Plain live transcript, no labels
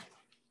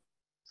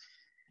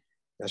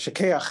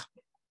Shekeach.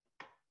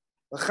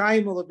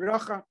 L'chaim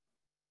u'lebracha.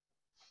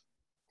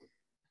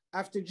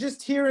 After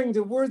just hearing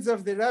the words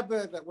of the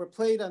Rebbe that were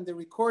played on the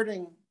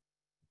recording,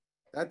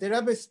 that the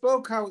Rebbe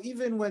spoke how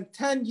even when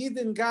 10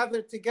 Yidden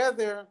gathered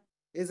together,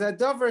 is a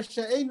davar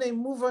she'einei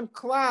muvan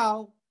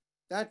klal,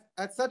 that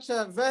at such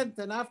an event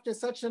and after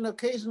such an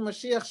occasion,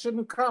 Mashiach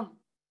shouldn't come.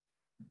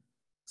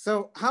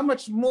 So how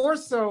much more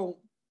so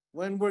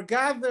when we're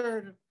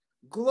gathered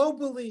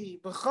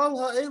globally, b'chol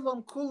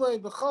ha'elam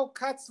kulei, b'chol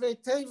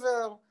katzvei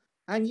tevel,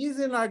 and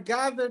Yidden are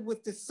gathered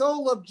with the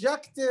sole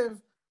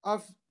objective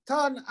of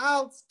ton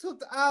outs,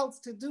 tut outs,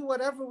 to do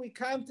whatever we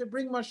can to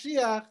bring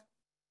Mashiach,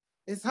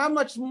 is how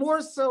much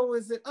more so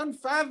is it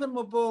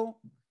unfathomable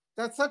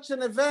that such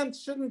an event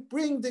shouldn't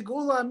bring the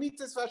Geula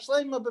Amitis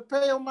V'Ashleima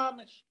B'Peil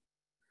Mamish.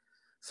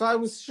 So I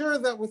was sure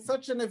that with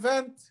such an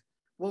event,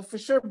 will for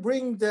sure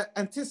bring the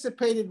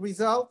anticipated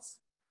results,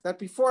 that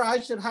before I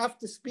should have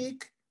to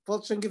speak,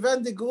 wollte schon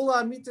gewend the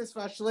Geula Amitis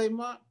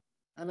V'Ashleima,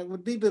 and it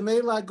would be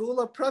B'Meila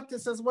Geula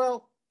Pratis as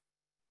well.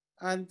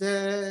 And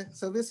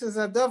so this is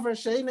a davar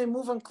she'einei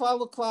muvan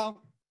klal u'klal.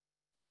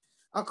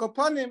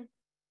 Akopanim,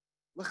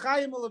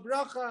 l'chaim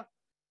u'lebracha,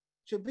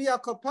 should be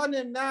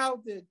akopanim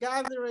now. The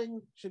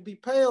gathering should be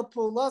peil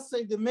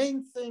pulase, the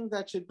main thing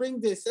that should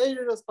bring the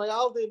seiros by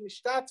all the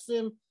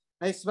mishtatfim,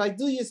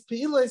 esvaiduyis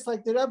peilos,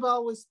 like the Rebbe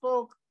always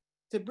spoke,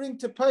 to bring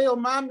to peil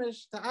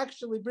mamish, to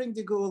actually bring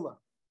the geula.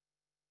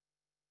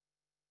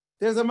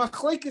 There's a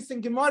machlekes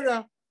in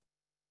Gemara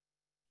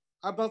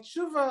about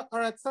tshuva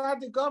or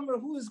Tzadik Gomer,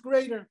 who is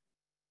greater.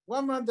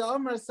 One man, the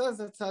Omer says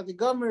that Tzadik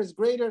Gomer is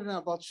greater than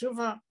about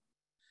tshuva.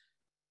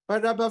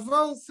 But Rabbi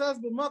Vol says,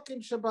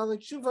 "B'mokim shabal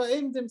tshuva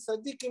imdim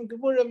tzadikim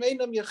gemurim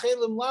einam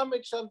yechelim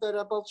lamed sham," that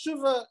Rabbi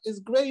tshuva is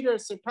greater,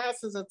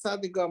 surpasses a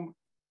Tzadik Gomer.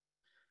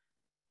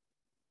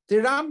 The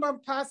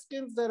Rambam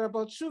paskins that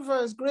Rabbi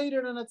tshuva is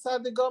greater than a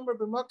Tzadik Gomer.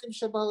 B'mokim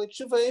shabal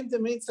tshuva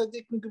imdim ein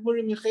tzadikim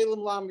gemurim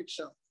yechelim lamed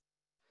sham.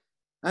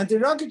 And the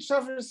Rogat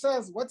Shavar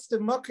says, what's the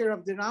makir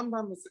of the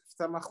Rambam? If it's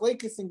a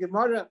machlekes in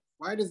Gemara,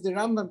 why does the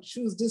Rambam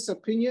choose this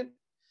opinion? It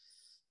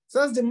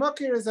says the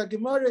makir is a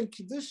Gemara in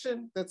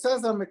Kiddushin that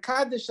says,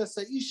 "Amekadesh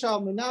asa isha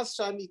al minas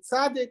shani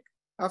tzadik,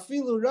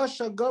 afilu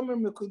rasha gomer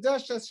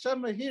mekudash as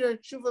shema hira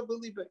tshuva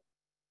belibe."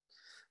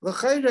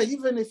 L'chayra,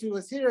 even if he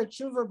was here at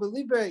tshuva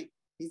belibe,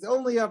 he's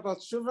only about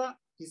tshuva.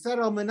 He said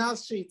al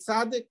minas shi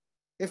tzadik.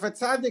 If a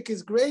tzadik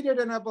is greater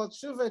than about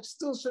tshuva, it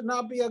still should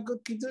not be a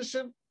good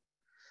Kiddushin.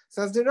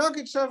 So as the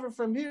Rogat Shavar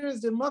from here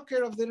is the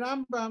makir of the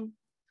Rambam,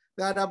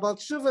 that about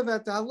tshuva,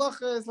 that the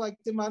halacha is like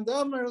the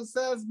Mandomer who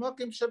says,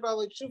 "Mokim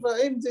shabal tshuva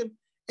imdim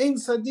ein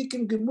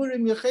sadikim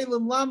gemurim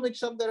yechelim lamed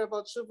sham," that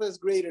about tshuva is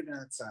greater than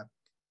a tzaddik.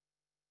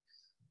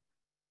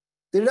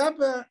 The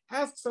Rebbe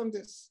asks on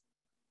this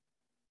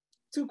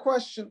two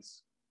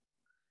questions.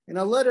 In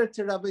a letter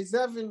to Rabbi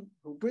Zevin,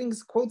 who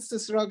quotes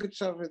this Rogat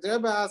Shavar, the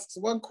Rebbe asks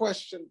one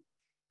question,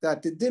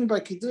 that the din by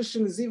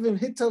Kiddushin is even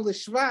hita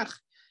l'shvach,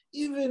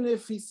 even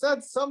if he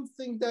said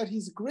something that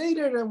he's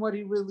greater than what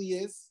he really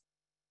is,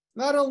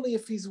 not only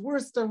if he's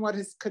worse than what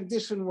his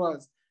condition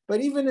was,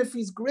 but even if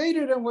he's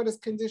greater than what his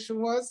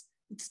condition was,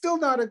 it's still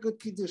not a good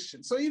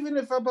Kiddushin. So even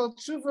if Abal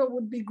Tshuva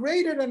would be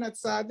greater than a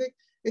tzaddik,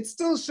 it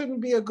still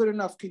shouldn't be a good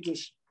enough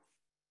Kiddushin.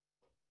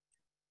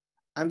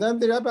 And then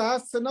the Rebbe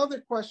asks another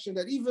question,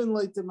 that even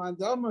like the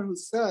Mandomer who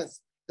says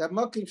that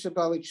Mokim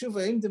Shabal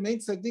Tshuva imdim ein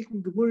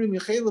tzadikim gemurim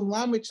yechelim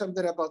lamed sham,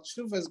 that about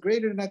Tshuva is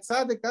greater than a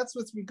tzaddik, that's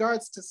with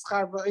regards to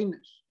schar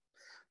v'einish.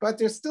 But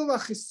there's still a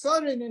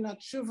chisaron in a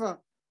Tshuva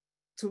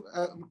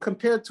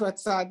compared to a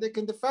tzaddik,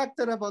 and the fact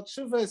that about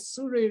tshuva is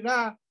surei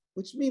ra,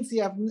 which means he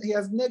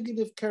has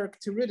negative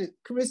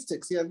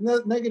characteristics, he has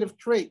negative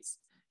traits.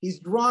 He's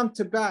drawn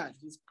to bad,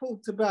 he's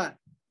pulled to bad.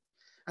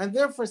 And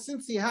therefore,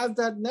 since he has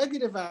that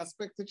negative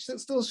aspect, it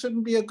still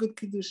shouldn't be a good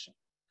Kiddushin.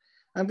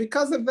 And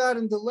because of that,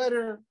 in the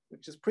letter,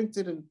 which is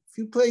printed in a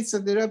few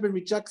places, the Rebbe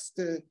rejects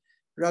the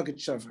Rogat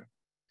Shavar.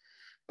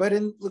 But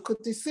in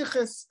Likutei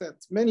Sichos, that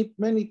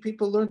many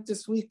people learned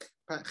this week,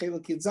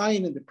 Chelek Yud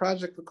Zayin in the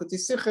project Likutei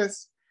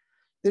Sichos,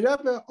 the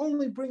Rebbe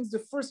only brings the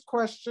first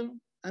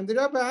question, and the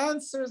Rebbe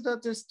answers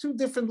that there's two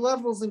different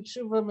levels in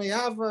Tshuva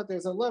Me'ava.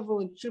 There's a level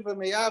in Tshuva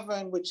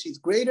Me'ava in which he's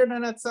greater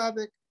than a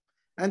tzaddik,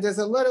 and there's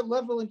a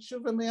level in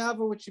Tshuva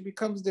Me'ava which he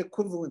becomes the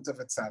equivalent of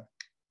a tzaddik.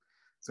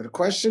 So the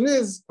question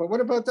is, but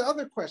what about the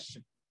other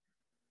question?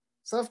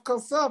 Saf kol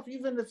saf,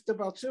 even if the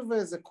Baal Tshuva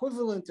is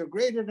equivalent or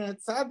greater than a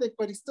tzaddik,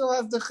 but he still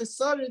has the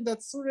chisaron, that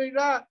surei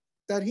ra,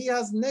 that he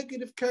has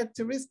negative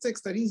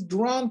characteristics, that he's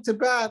drawn to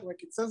bad,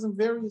 like it says in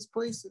various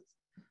places.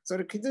 So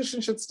the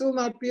Kiddushin should still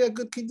not be a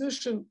good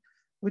Kiddushin,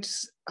 which,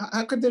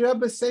 how could the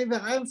Rebbe say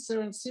the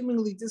answer and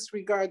seemingly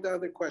disregard the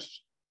other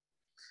question?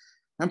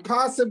 And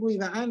possibly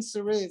the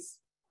answer is,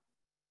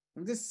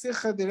 in this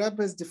Sikha, the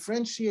Rebbe is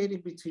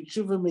differentiating between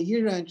Tshuva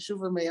Me'ira and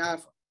Tshuva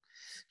Me'ava.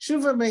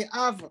 Tshuva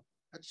Me'ava,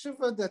 a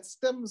tshuva that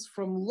stems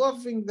from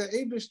loving the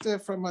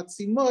Eibishter, from a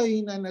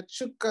tzimoin and a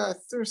tshuka, a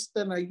thirst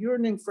and a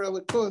yearning for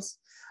Elikos,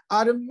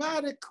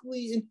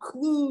 automatically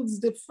includes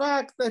the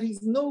fact that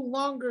he's no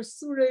longer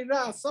surei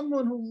ra,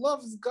 someone who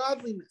loves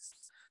godliness,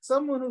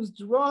 Someone who's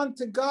drawn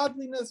to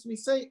godliness, we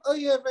say,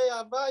 Oyeve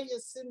Avaya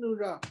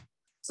Sinura.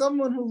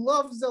 Someone who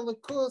loves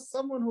Elikos,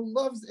 someone who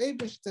loves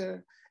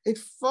Eibishter, it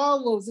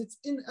follows, it's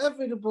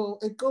inevitable,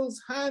 it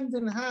goes hand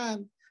in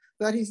hand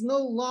that he's no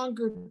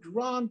longer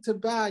drawn to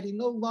bad. He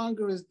no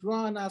longer is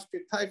drawn after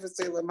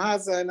Taivas Elam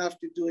Haza and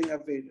after doing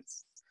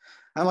Avedas.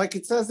 And like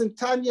it says in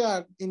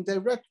Tanya, in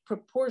direct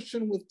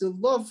proportion with the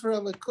love for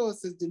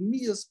Elikos is the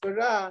Miyus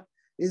Bara,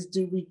 is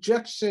the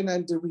rejection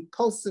and the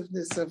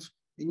repulsiveness of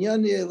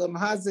Inyani Elam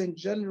Haza in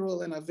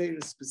general and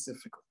Avedas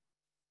specifically.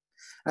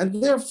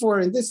 And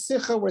therefore, in this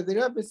Sikha where the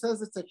Rebbe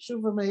says it's a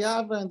Tshuva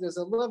Meyava and there's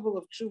a level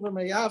of Tshuva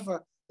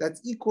Meyava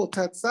that's equal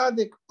to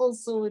Tzaddik,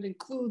 also it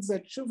includes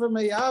that Tshuva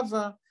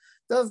Meyava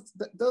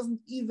doesn't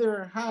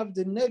either have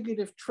the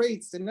negative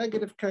traits, the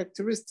negative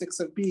characteristics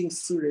of being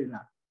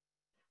Surena.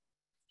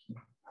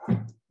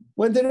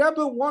 When the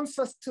Rebbe wants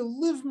us to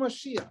live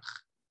Mashiach,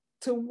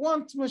 to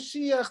want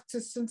Mashiach,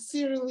 to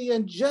sincerely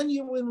and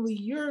genuinely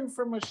yearn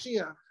for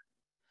Mashiach,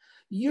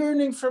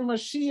 yearning for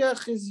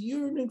Mashiach is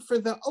yearning for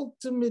the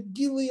ultimate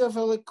gili of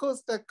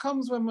Elikos that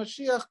comes when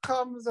Mashiach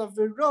comes,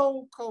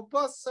 Aviro, Kol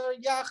Basar,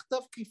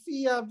 Yachdav,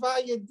 Kifiya,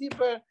 Vaya,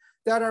 Diber,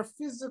 that our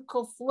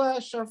physical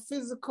flesh, our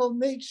physical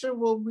nature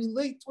will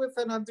relate with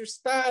and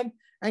understand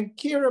and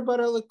care about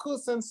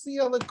Elikos and see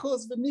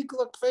Elikos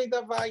v'nikla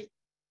kfeida vaya.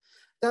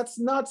 That's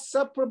not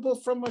separable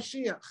from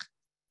Mashiach.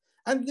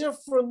 And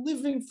therefore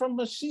living from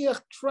Mashiach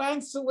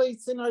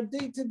translates in our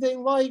day-to-day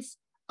life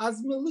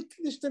as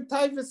meliknish and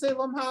taivas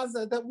elam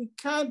haza, that we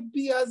can't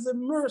be as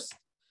immersed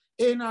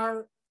in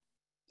our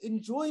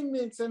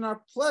enjoyments and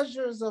our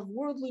pleasures of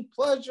worldly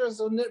pleasures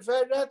of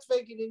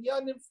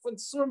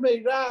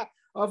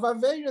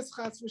Averis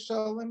Chas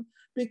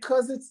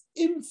because it's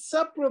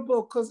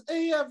inseparable, because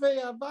because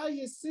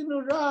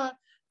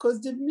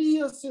the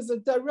miyos is a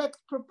direct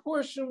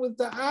proportion with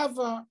the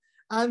ava,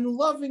 and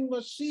loving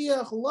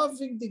Mashiach,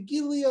 loving the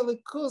Gili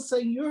Elikos,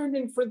 and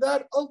yearning for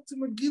that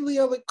ultimate Gili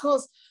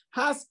Elikos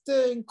has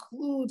to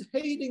include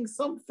hating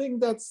something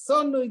that's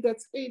sonui,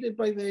 that's hated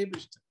by the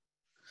Eibishter.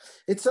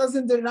 It says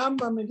in the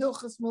Rambam in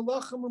Hilchas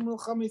Malachim and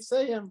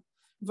Milchamisayim,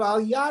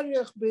 Val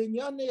Yarech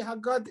Beinyane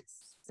Hagadis.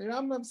 The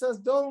Rambam says,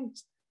 don't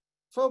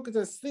focus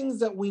on things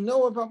that we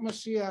know about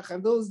Mashiach,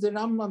 and those the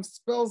Rambam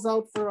spells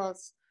out for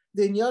us.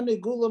 The Inyane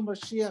Gula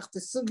Mashiach, the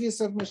Sugis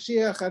of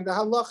Mashiach, and the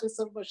Halachis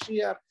of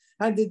Mashiach,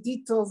 and the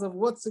details of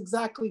what's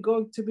exactly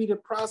going to be the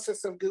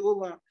process of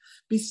Geula.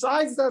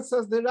 Besides that,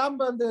 says the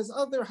Rambam, there's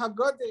other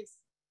Haggadis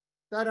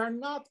that are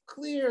not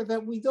clear,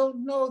 that we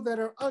don't know, that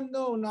are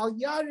unknown. Al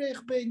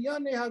Yarech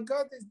Beinyane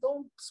Haggadis,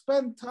 don't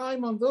spend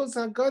time on those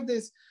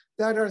Haggadis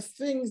that are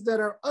things that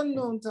are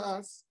unknown to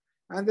us.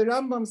 And the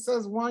Rambam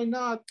says, why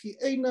not? Ki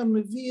eina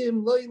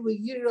meviim lo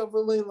yira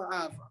v'lo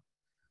ava.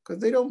 Because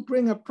they don't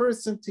bring a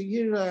person to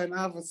Yira and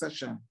Avos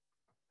Hashem.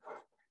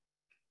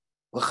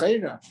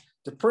 L'cheira,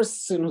 the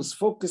person who's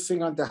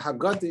focusing on the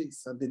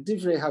Haggadis, on the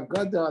Divrei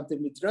Haggadah, on the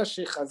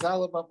Midrashei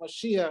Chazal about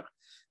Mashiach,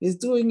 is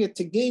doing it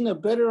to gain a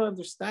better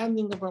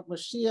understanding about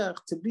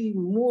Mashiach, to be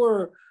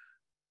more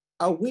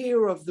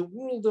aware of the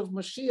world of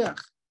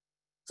Mashiach.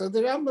 So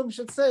the Rambam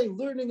should say,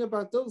 learning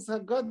about those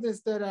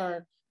Haggadis that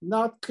are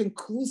not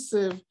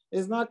conclusive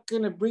is not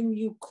going to bring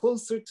you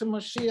closer to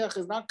Mashiach,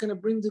 is not going to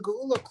bring the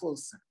Geula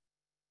closer,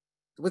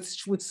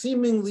 which would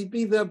seemingly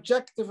be the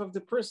objective of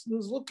the person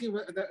who's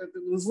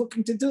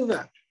looking to do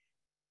that.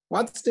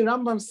 What's the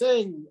Rambam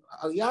saying?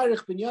 Al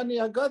Yarech B'inyani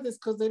Haggadis,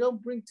 because they don't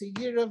bring to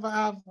Yira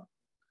v'Ava.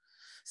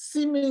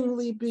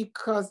 Seemingly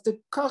because the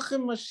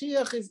Kachem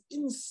Mashiach is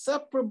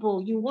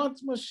inseparable. You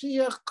want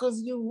Mashiach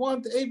because you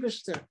want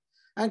Eibishter,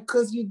 and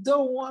because you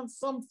don't want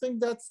something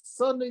that's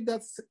sunny,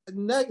 that's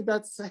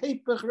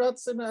Heipech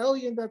Ratzon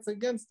Elyon, that's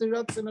against the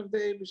Ratzon of the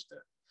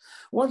Eibishter.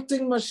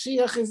 Wanting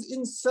Mashiach is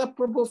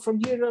inseparable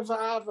from Yira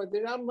v'Ava.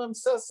 The Rambam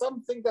says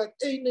something that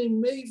Eine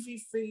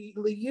Mevi fi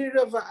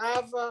Yira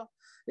v'Ava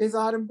is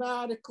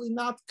automatically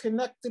not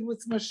connected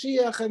with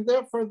Mashiach, and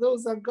therefore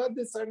those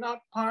Haggadis are not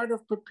part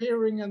of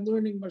preparing and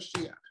learning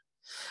Mashiach.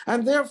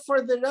 And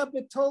therefore the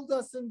Rebbe told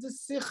us in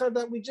this Sikha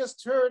that we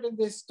just heard, in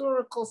the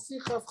historical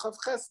Sikha of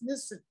Chavches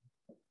Nissen,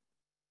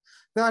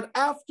 that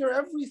after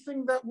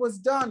everything that was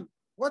done,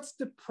 what's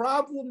the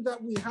problem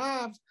that we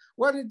have?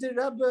 What did the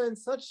Rebbe in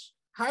such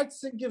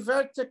Hearts and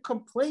Geverte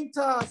complain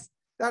to us?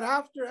 That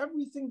after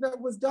everything that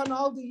was done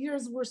all the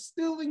years, we're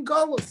still in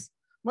Golus.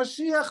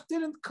 Mashiach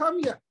didn't come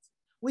yet.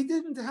 We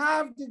didn't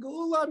have the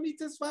Geula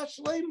Mitzvah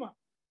Vashlema.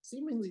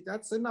 Seemingly,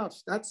 that's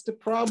enough. That's the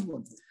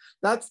problem.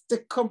 That's the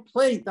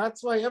complaint.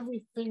 That's why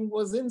everything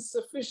was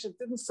insufficient,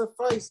 didn't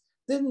suffice,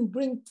 didn't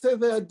bring to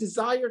the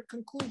desired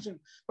conclusion.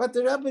 But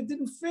the Rebbe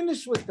didn't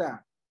finish with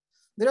that.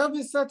 The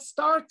Rebbe said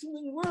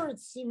startling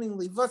words,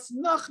 seemingly. Was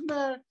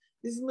nachmer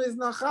is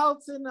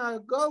nachalzen a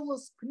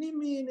Golus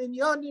Pnimi in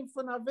Yonim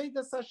von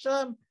Avedas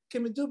Hashem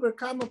kemeduber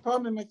kama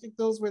pamim. I think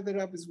those were the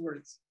Rebbe's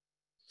words.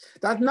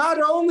 That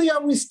not only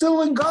are we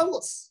still in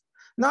Golus,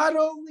 not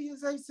only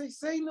is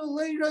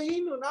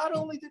not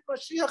only did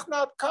Mashiach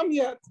not come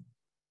yet,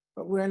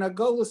 but we're in a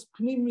Golus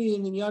Pnimi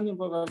in Inyanim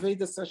of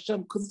Avedas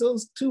Hashem, because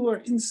those two are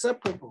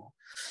inseparable.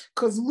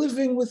 Because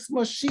living with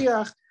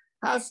Mashiach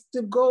has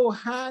to go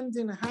hand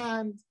in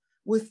hand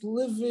with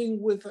living,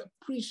 with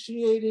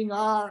appreciating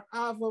our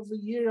Ava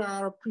V'yira,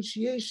 our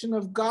appreciation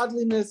of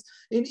godliness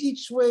in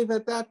each way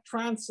that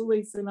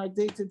translates in our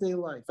day-to-day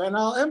life. And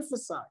I'll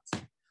emphasize,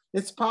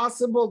 it's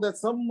possible that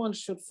someone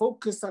should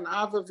focus on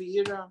Ava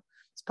V'yira.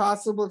 It's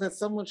possible that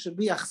someone should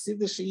be a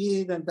Chassidish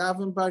Yid and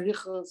daven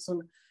barichos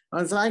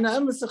and seine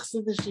emes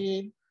Chassidish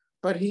Yid,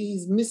 but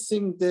he's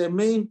missing the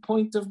main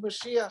point of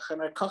Mashiach,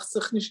 and kocht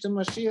sich nicht in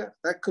Mashiach.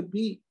 That could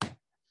be.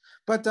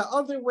 But the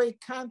other way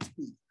can't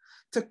be.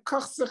 To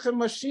kocht sich in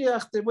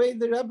Mashiach, the way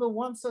the Rebbe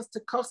wants us to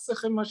kocht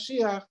sich in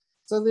Mashiach,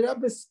 so the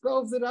Rebbe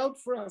spells it out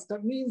for us.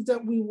 That means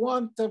that we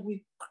want, that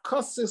we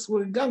kosses,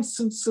 we're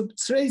ganzen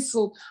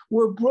subtresel,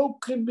 we're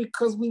broken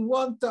because we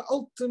want the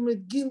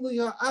ultimate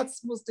Gilia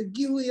Atzmos, the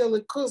Gilia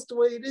Lekos, the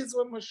way it is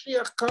when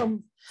Mashiach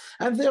comes.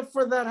 And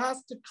therefore that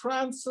has to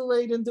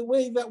translate in the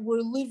way that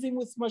we're living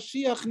with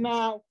Mashiach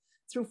now,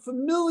 through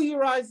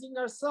familiarizing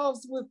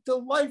ourselves with the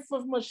life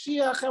of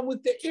Mashiach and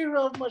with the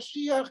era of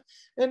Mashiach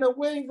in a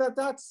way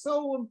that's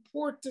so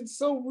important,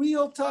 so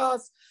real to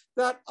us,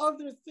 that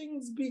other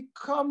things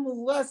become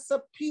less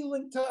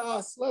appealing to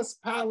us, less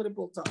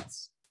palatable to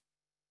us.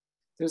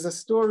 There's a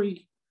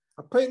story,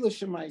 a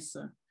Polish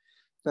Maisa,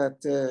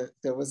 that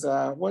there was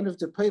one of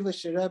the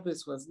Polish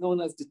Rebbes was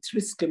known as the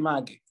Triske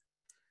Magid.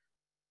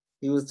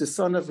 He was the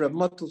son of Reb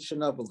Motel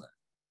Shenabela,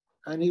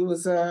 and he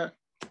was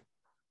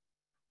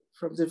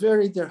from the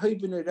very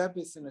Derheibner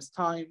Rebbes in his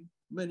time,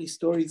 many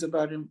stories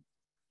about him.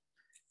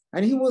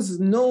 And he was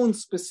known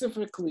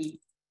specifically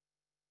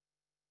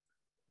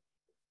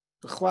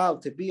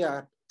to be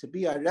a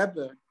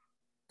Rebbe.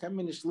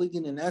 Kemenish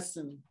liegen in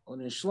Essen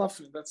or in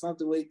Schlafen, that's not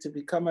the way to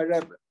become a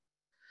Rebbe.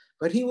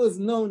 But he was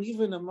known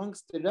even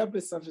amongst the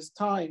Rebbes of his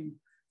time,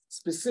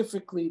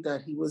 specifically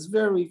that he was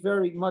very,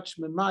 very much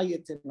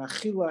memayet in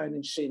Achila and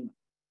in Shema.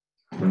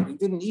 He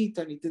didn't eat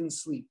and he didn't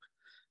sleep.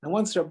 And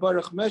once Rabbi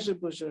Baruch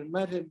Mezhebusher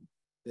met him,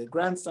 the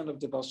grandson of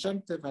the Baal Shem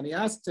Tov, and he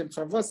asked him,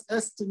 "For was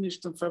esst du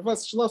nicht und for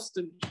was schlafst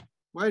du nicht?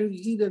 Why do you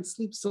eat and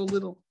sleep so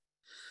little?"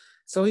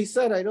 So he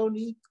said, "I don't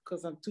eat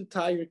because I'm too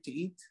tired to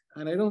eat,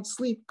 and I don't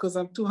sleep because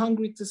I'm too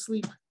hungry to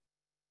sleep."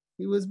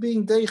 He was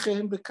being deiche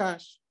in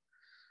Bekash.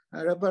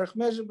 Rabbi Baruch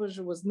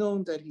Mezhebusher was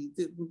known that he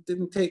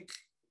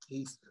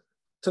he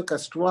took a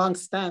strong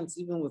stance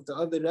even with the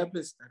other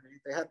Rebbes.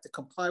 They had to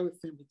comply with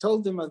him. He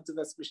told them,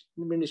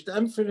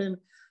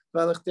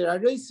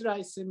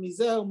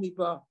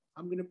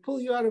 I'm going to pull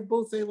you out of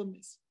both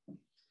Elamis.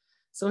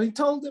 So he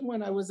told him,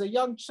 when I was a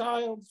young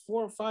child,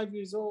 4 or 5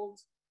 years old,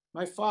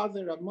 my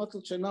father, Rav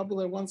Motel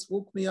Chernobyl, once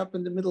woke me up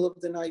in the middle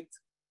of the night.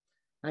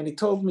 And he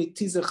told me,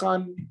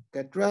 Tizechan,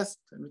 get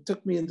dressed. And he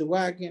took me in the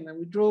wagon and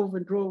we drove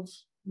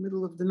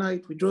middle of the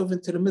night. We drove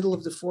into the middle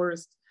of the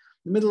forest.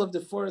 In the middle of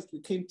the forest, we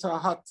came to a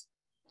hut.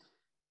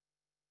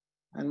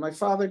 And my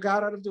father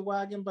got out of the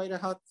wagon by the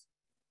hut.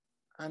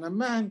 And a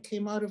man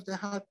came out of the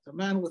hut, a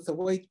man with a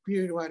white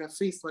beard who had a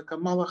face like a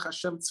Malach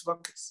Hashem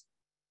Tzvakis.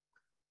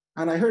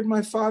 And I heard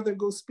my father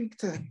go speak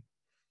to him.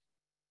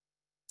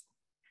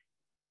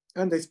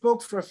 And they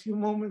spoke for a few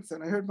moments,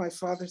 and I heard my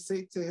father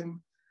say to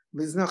him,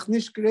 "Mis noch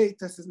nicht great,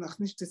 das ist noch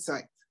nicht die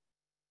Zeit."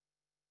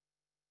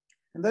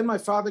 And then my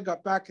father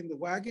got back in the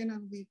wagon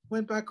and we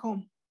went back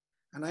home.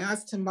 And I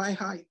asked him my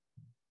height.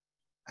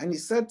 And he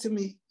said to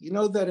me, "You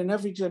know that in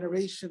every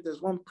generation,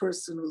 there's one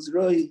person who's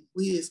Roi,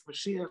 Lias,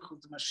 Mashiach,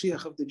 who's the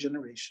Mashiach of the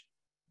generation."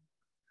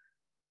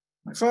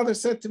 My father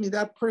said to me,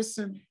 that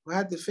person who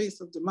had the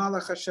face of the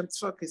Malach Hashem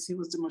Tzvakis, he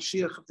was the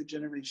Mashiach of the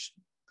generation.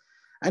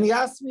 And he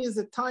asked me, is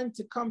it time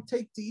to come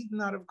take the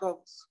Eden out of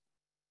goats?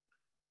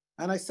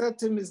 And I said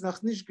to him, "Is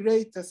noch nicht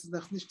great, das ist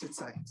noch nicht die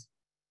Zeit."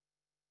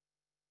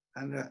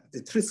 And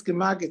the Triske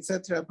Mag,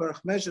 etc.,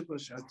 Baruch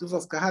Mezhebusher, du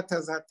was gehat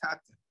has hatate.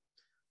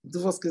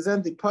 Du was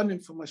gesehen die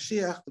Panim von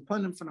Mashiach, die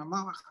Panim von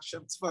Malach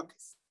Hashem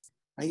Tzvakis.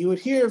 And you would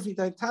hear, wie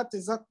dein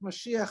Tate sagt,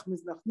 Mashiach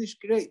is noch nicht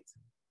great.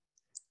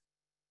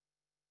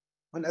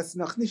 Und es ist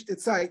noch nicht die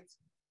Zeit.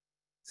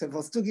 So,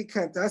 was du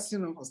gekannt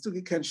essen und was du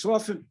gekannt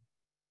schlafen.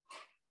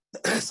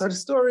 So the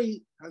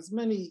story has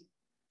many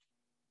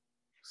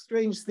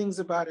strange things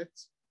about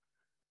it.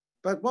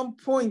 But one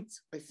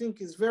point I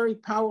think is very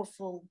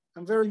powerful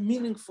and very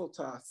meaningful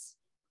to us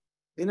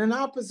in an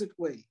opposite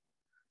way.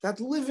 That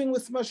living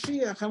with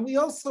Mashiach, and we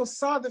also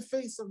saw the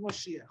face of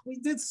Mashiach. We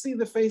did see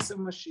the face of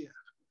Mashiach.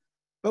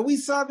 But we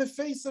saw the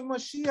face of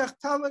Mashiach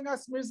telling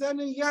us,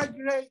 "Mirzene yad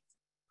greit,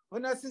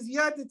 und es ist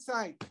jede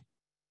Zeit.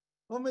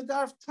 Und wir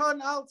darf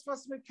tun alles,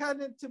 was wir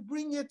können, to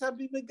bring it and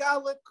be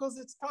megalit, because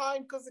the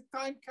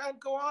time can't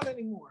go on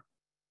anymore."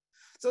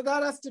 So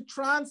that has to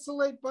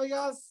translate by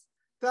us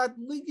that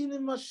living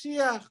in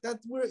Mashiach, that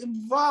we're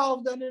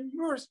involved and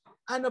immersed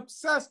and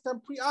obsessed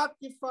and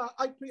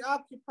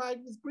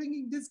preoccupied with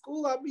bringing this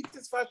Kula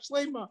Mitzvah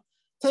Shlema,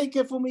 take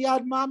it from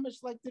Yad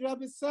Mamish, like the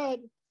Rebbe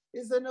said,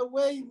 is in a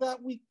way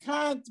that we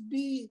can't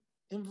be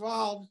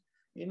involved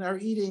in our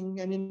eating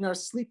and in our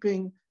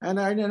sleeping and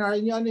in our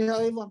Inyani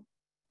Ha'ilam.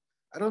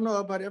 I don't know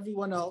about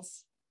everyone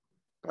else,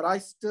 but I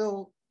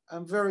still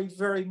am very,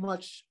 very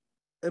much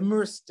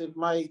immersed in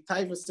my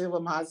Taiva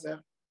Selam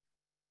Hazer.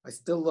 I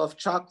still love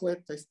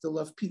chocolate. I still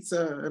love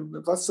pizza and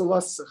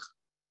vasalasach.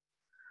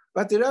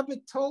 But the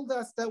Rebbe told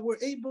us that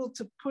we're able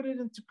to put it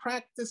into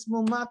practice.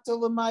 Mulmata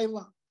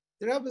l'mayla.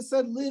 The Rebbe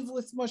said, "Live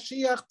with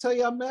Mashiach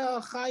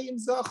tayameh chayim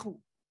zachu."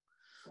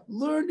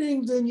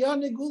 Learning the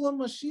Inyan Gula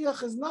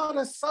Mashiach is not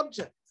a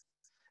subject.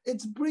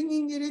 It's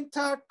bringing it into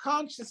our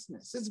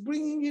consciousness. It's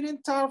bringing it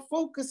into our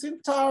focus,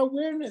 into our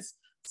awareness.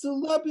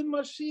 So Rabbi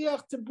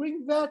Mashiach, to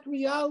bring that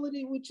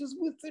reality which is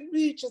within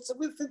reach, it's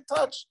within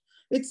touch.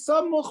 It's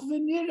samuch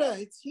v'nira.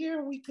 It's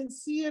here. We can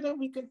see it and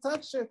we can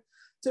touch it.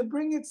 To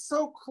bring it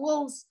so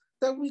close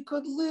that we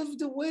could live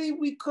the way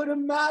we could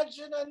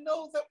imagine and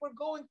know that we're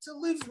going to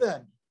live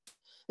then.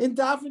 In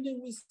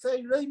davening, we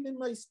say, "Reimin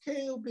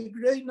ma'iskeil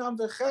b'greinam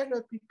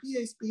v'chera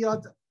pipiyes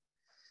biyada."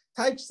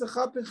 Taich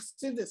zechapich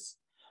chassidus.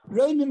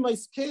 Reimin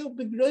ma'iskeil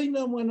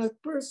b'greinam. When a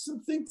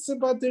person thinks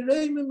about the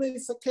reimin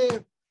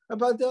ma'iskeil,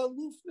 about the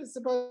aloofness,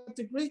 about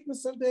the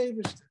greatness of the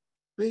Eibishter,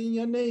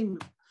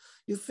 b'inyaneinu.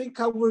 You think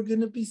how we're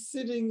going to be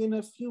sitting in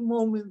a few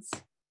moments,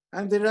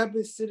 and the Rebbe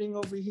is sitting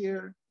over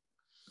here,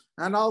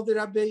 and all the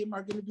Rabbeim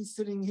are going to be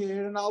sitting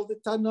here, and all the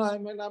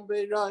Tanaim and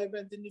Ambeiraim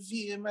and the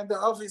Nevi'im and the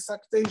Avis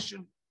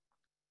Akdeshim.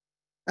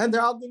 And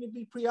they're all going to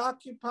be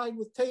preoccupied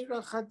with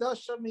Teira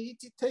Chadasha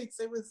Meiti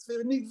Teitze, with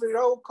V'nig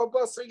V'rao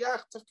Kobasa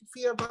Yachtav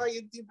K'fi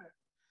Avaya Diber.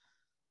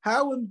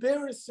 How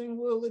embarrassing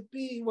will it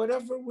be,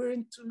 whatever we're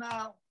into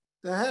now?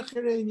 The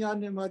Hechere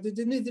Inyanim, the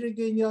Denidrig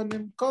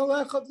Inyanim, Kol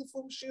Echad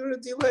L'fum Shira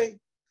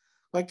Delay.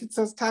 Like it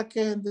says Taka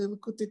and the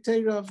Likutei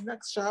Teira of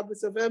next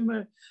Shabbos of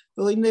Emer,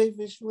 V'lei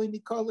Nevish, V'lei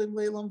Nikolim,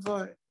 Leilam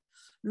Vay.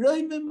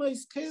 Reimim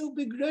Ma'iskeil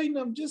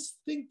B'greinam, just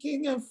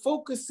thinking and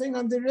focusing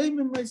on the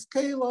Reimim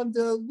Ma'iskeil, on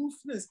the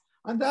aloofness,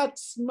 and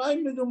that's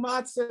Maimedu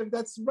Matzev,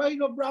 that's right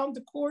around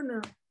the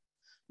corner.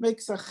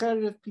 Makes a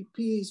cherev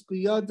pipis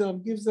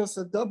b'yadam, gives us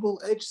a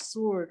double-edged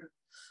sword.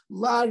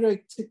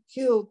 Larek, to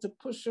kill, to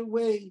push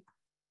away,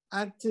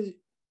 and to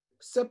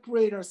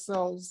separate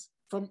ourselves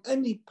from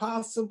any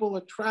possible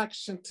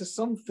attraction to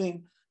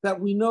something that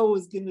we know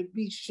is going to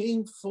be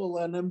shameful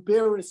and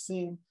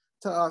embarrassing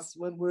to us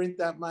when we're in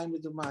that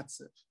Maimedu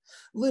Matzev.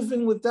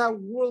 Living with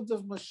that world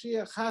of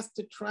Mashiach has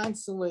to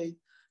translate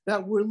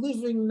that we're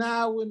living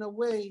now in a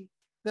way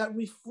that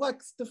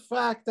reflects the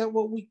fact that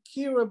what we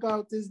care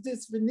about is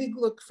this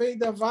v'nigla kfei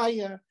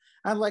davaya,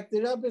 and like the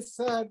Rebbe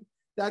said,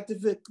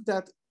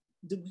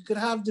 we could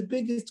have the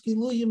biggest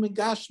giluyim in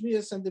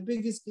Gashmias and the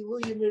biggest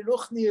giluyim in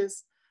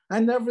Ruchnias,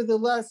 and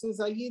nevertheless, as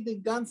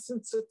Ayid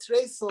Gansen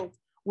Tresel,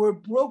 we're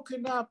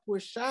broken up, we're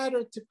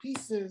shattered to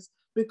pieces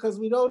because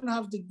we don't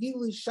have the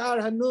Gili Shar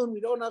Hanun,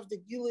 we don't have the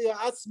Gili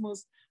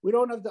Asmus, we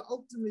don't have the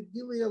ultimate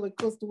Gili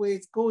Elikos the way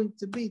it's going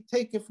to be.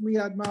 Take it from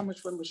Yad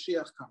Mamash when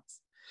Mashiach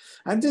comes.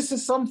 And this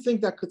is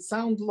something that could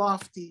sound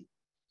lofty.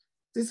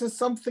 This is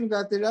something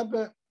that the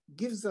Rebbe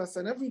gives us,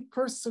 and every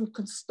person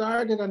can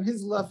start it on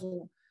his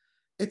level.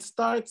 It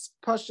starts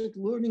Pashut,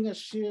 learning a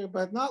shir,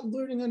 but not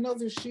learning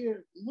another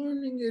shir,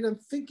 learning it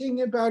and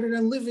thinking about it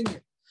and living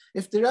it.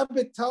 If the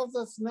Rebbe tells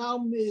us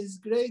now is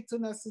great to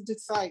us to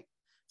decide,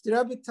 if the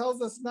Rebbe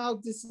tells us now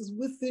this is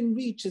within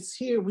reach, it's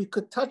here, we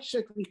could touch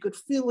it, we could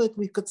feel it,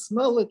 we could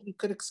smell it, we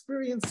could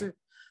experience it.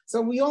 So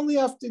we only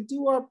have to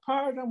do our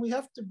part, and we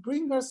have to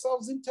bring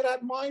ourselves into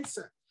that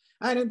mindset.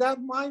 And in that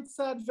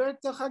mindset,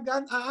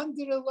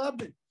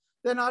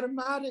 then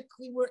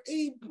automatically we're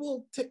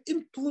able to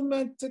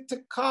implement it,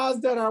 to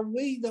cause that our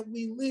way that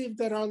we live,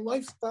 that our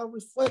lifestyle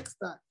reflects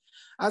that.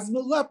 As and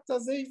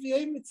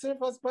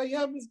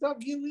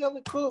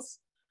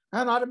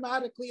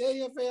automatically,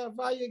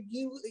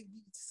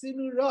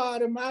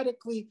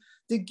 automatically,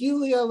 the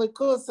Gili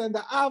Elikos and the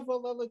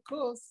Aval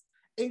Elikos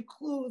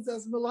includes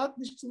as Melat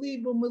nicht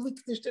Liebe und Melik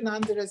nicht in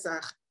andere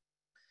Sachen.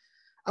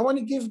 I want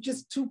to give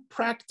just two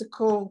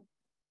practical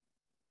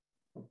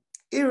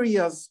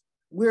areas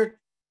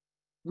where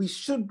we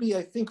should be,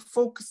 I think,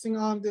 focusing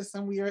on this,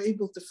 and we are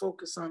able to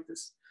focus on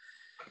this.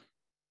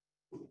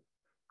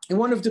 In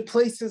one of the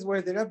places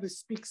where the Rebbe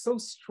speaks so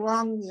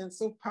strongly and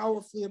so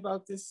powerfully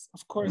about this,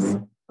 of course,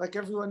 like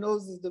everyone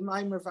knows, is the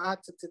Maimer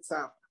V'ata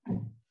Tetzav.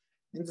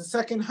 In the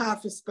second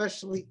half,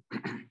 especially,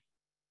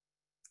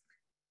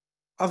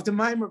 of the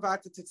Maimer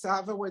V'ata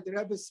Tetzava, where the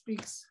Rebbe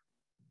speaks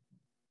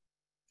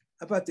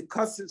about the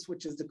Kassis,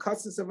 which is the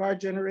Kassis of our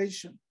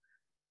generation,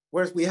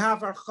 whereas we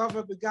have our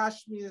Chava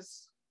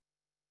Begashmias,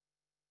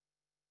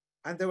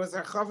 and there was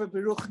our Chava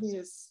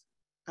Beruchnias,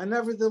 and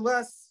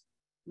nevertheless,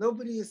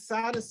 nobody is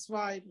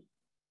satisfied.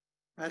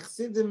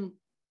 Chassidim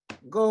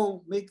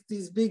go make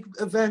these big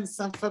events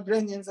and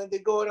Fabrenians, and they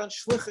go around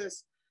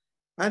Shlichus,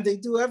 and they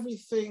do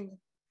everything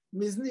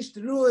Miznisht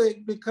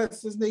ruhig,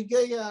 because his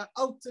negeya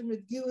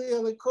ultimate gilia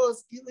lekos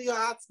gilia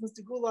atzmas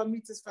the gula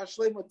mitzvah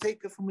fashlemo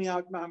take it from me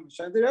out mamish.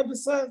 And the Rebbe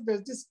says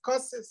there's this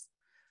causes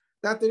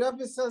that the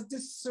Rebbe says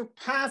this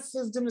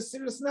surpasses the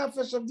Mesiras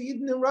Nefesh of the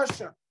Yidden in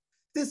Russia.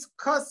 This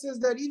causes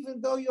that even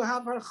though you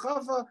have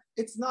harchava,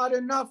 it's not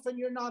enough, and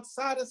you're not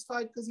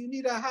satisfied because you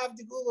need to have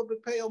the gula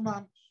b'peil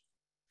mamish.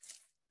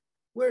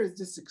 Where is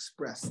this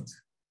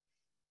expressed?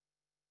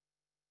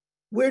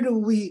 Where do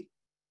we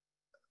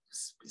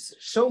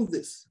show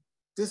this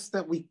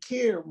that we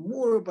care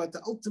more about the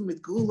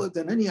ultimate Geula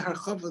than any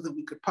harchava that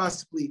we could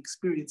possibly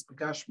experience.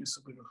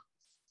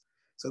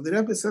 So the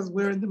Rebbe says,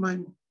 we're in the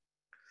Maimon.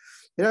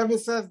 The Rebbe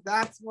says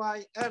that's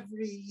why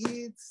every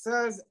Yid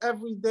says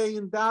every day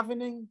in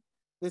davening,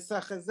 that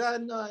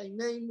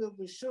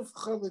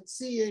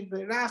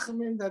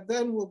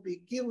then will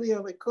be Gilia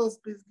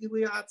Lekos Biz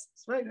Gilia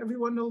Atzis. Right?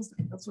 Everyone knows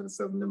that. That's what it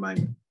says in the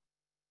Maimon.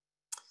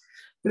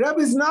 The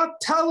Rebbe is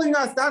not telling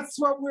us that's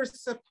what we're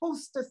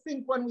supposed to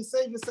think when we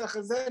say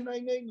V'sachazenu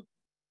Eineinu.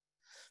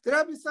 The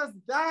Rebbe says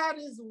that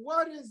is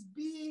what is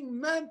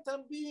being meant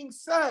and being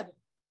said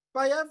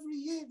by every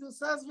Yid who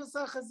says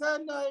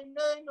V'sachazenu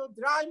Eineinu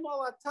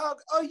Draimal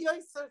Atag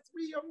Oyoser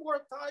 3 or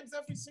more times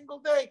every single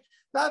day.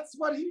 That's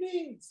what he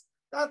means.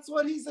 That's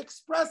what he's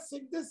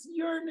expressing, this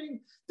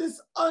yearning,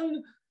 this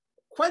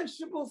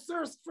unquenchable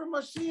thirst for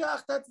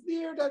Mashiach that's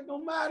there, that no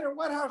matter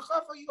what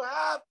harchava you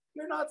have,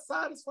 you're not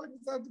satisfied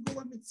without the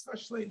Gula Mitzvah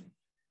Shleim.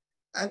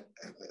 And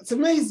it's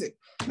amazing.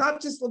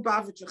 Not just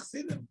Lubavitch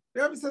Chassidim.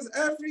 The Rebbe says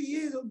every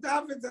Yid who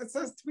David that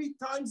says 3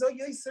 times O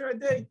Yeser a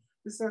day,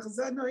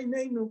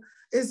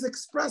 is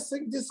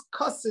expressing this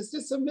kusses,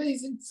 this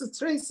amazing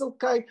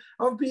tzitreselkeit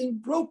of being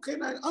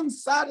broken and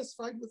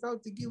unsatisfied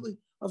without the Gili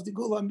of the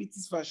Gula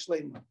Mitzvah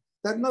Shleima.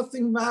 That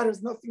nothing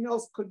matters, nothing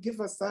else could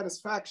give us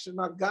satisfaction,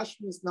 not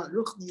Gashmis, not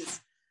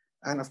Ruchnius.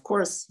 And of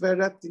course,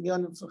 Veret in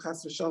Yanim for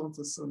Chas V'Shalom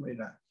for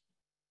Sumeira.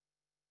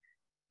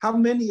 How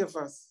many of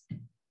us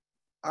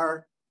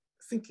are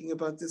thinking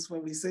about this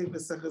when we say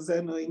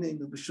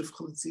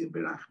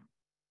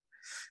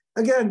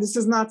again, this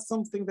is not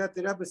something that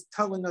the Rebbe is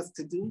telling us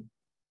to do.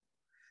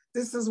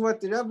 This is what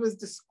the Rebbe is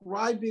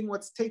describing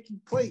what's taking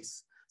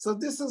place. So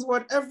this is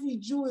what every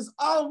Jew is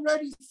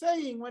already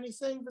saying when he's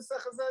saying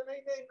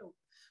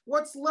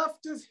what's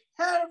left is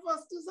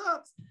hervas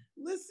tuzat.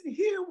 Listen,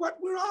 hear what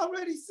we're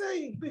already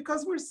saying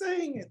because we're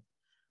saying it.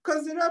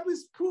 Because the Rebbe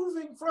is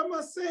proving from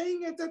us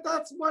saying it that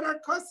that's what our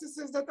kassis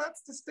is,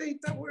 that's the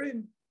state that we're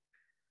in.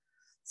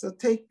 So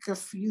take a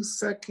few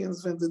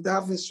seconds when the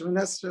Davish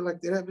Renesra, like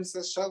the Rebbe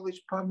says,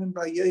 Shalish Pamim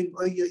Bayim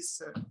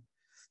Oyoser,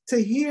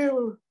 to hear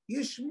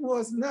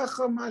Yishmuas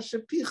Necham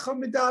Hashepicha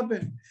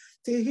Medaber,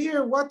 to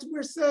hear what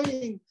we're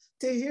saying,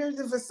 to hear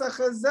the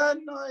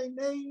V'sachazenu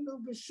Eineinu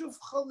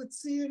B'shufcha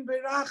L'tzion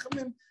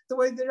B'rachamim, the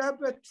way the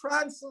Rebbe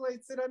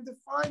translates it and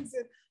defines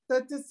it,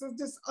 that this is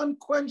this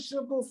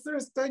unquenchable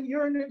thirst and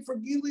yearning for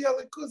Gilia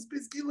Lekuz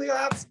Biz Gilia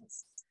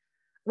Atzmos.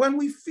 When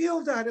we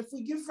feel that, if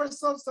we give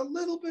ourselves a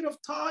little bit of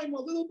time,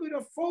 a little bit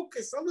of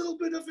focus, a little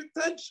bit of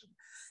attention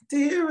to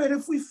hear it,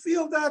 if we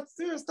feel that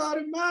thirst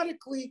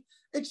automatically,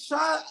 it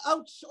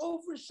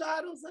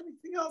overshadows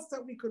anything else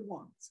that we could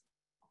want.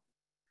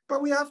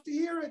 But we have to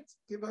hear it.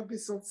 Give a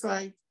bissel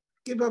Zeit,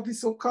 give a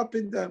bissel cup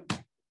in them.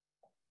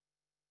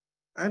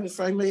 And if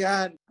I may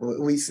add,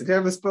 we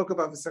never spoke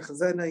about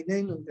V'sachazenu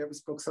Eineinu, never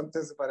spoke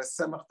sometimes about a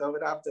Semach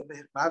David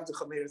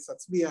Ma'avdecha Meir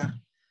Satzmiach.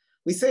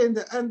 We say in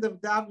the end of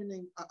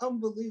davening, an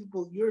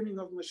unbelievable yearning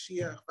of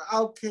Mashiach.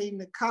 V'al kein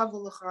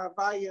nekavelecha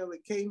avaya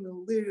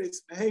lekeinu liris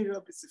meheira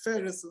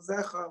b'seferes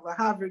uzecha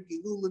lahaver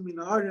gilula min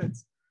haaretz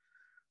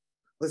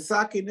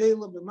l'sakin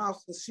eila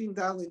b'malch l'shin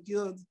daled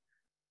yud.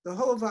 The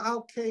whole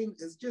V'al kein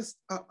is just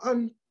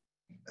an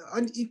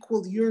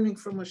unequal yearning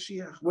for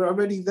Mashiach. We're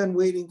already then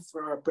waiting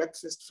for our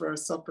breakfast, for our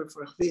supper,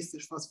 for Chvei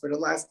for the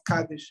last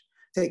Kaddish,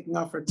 taking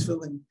off our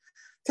tefillin.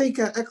 Take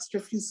an extra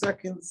few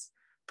seconds.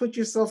 Put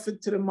yourself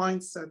into the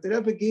mindset. The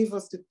Rebbe gave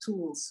us the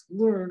tools.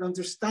 Learn,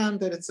 understand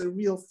that it's a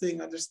real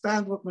thing.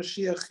 Understand what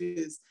Mashiach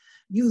is.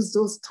 Use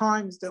those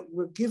times that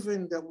we're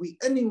given, that we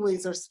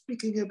anyways are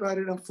speaking about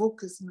it and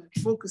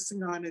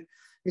focusing on it.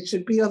 It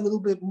should be a little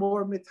bit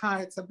more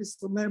mitayetz, a bit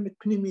more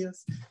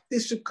mitpnimius.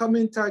 This should come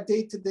into our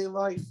day-to-day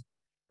life.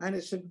 And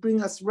it should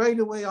bring us right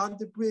away on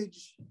the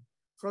bridge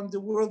from the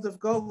world of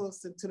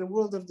Golus into the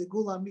world of the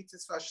Gula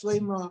Mitzvah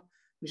Shleima.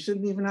 We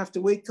shouldn't even have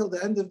to wait till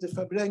the end of the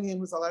Fabrengen.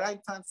 Was all right,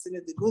 tanzen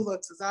in the Gula,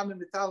 zusammen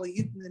mit alle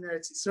Yidden in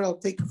Eretz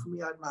Yisrael. Take it from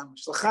me, Ad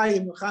Mamish.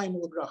 L'chaim, l'chaim,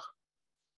 l'bracha.